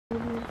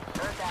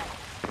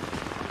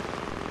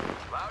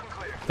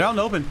They're out in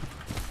the open.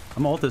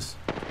 I'm gonna ult this.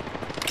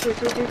 Do it.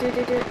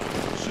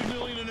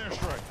 Signaling an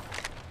airstrike.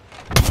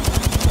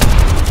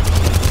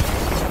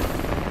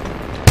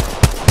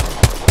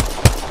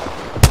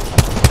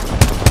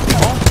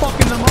 Oh,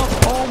 fucking them up.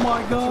 Oh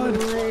my god.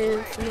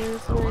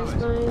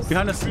 Nice.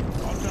 Behind us.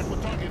 Contact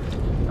with target.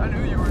 I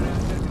knew you were an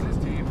asset to this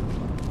team.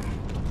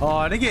 Oh,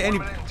 I didn't get any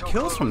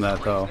kills from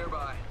that though.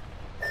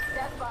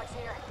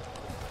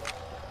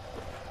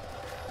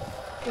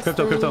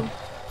 Crypto.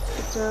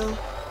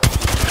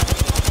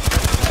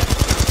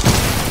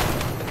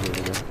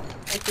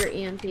 Take your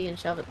EMP and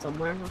shove it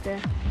somewhere,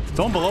 okay?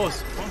 Don't below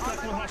us.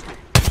 Contact with hostile.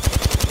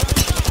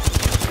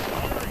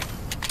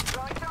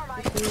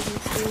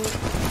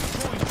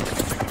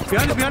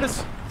 Behind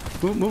us.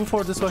 Move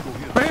forward this way.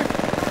 Right here.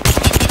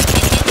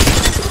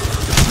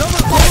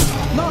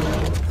 No.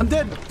 I'm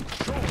dead.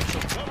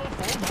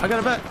 I got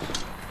a bet.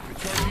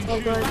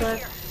 Oh god.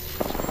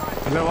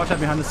 You gotta watch out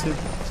behind us too.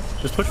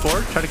 Just push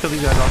forward. Try to kill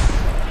these guys off.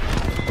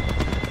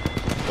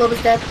 Globe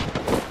is dead.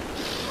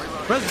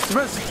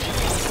 Res.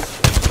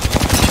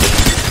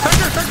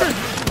 Factor.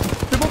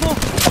 They're both low.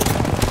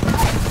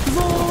 He's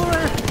low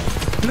there.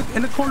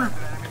 In the corner.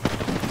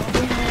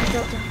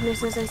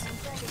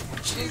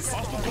 Nice.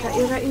 I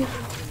got you.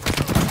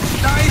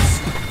 Nice.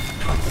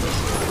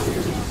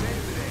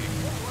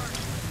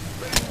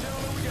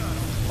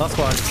 Last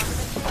squad.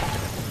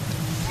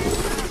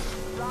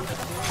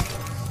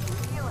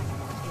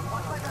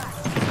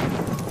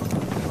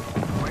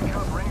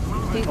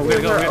 Oh, we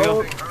gotta go.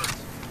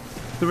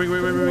 The ring.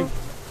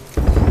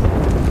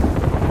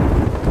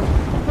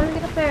 How do we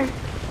get up there?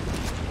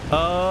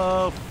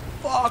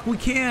 Fuck, we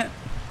can't.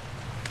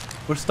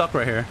 We're stuck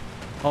right here.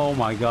 Oh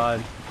my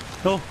god.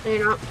 No.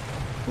 They're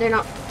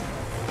not.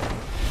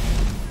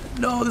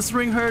 No, this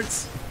ring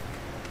hurts.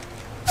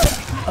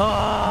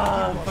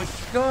 Oh my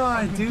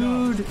god,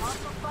 dude.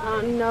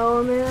 Oh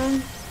no,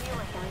 man.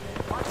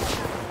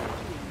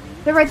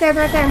 They're right there.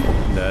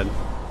 Dead.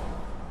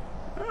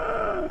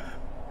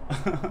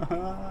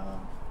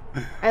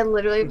 I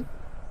literally...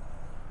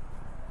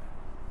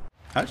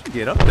 How'd you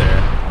get up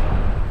there?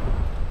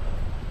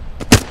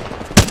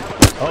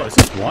 Oh, it's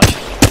just one.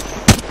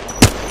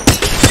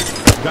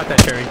 You got that,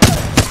 Cherry.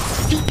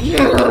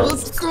 Yeah,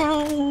 Let's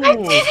go! I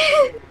did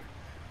it!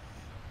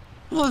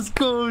 Let's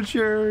go,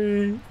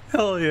 Cherry.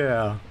 Hell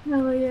yeah.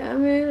 Hell yeah,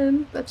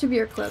 man. That should be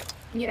your clip.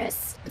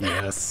 Yes.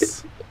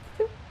 Yes.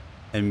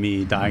 And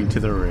me dying to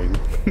the ring.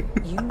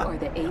 You are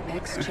the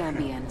Apex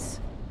champions.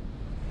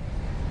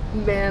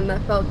 Man,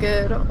 that felt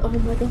good. Oh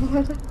my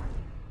god.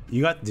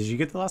 Did you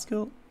get the last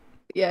kill?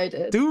 Yeah, I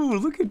did.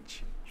 Dude, look at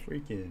you.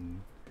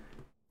 Freaking.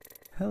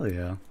 Hell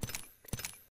yeah.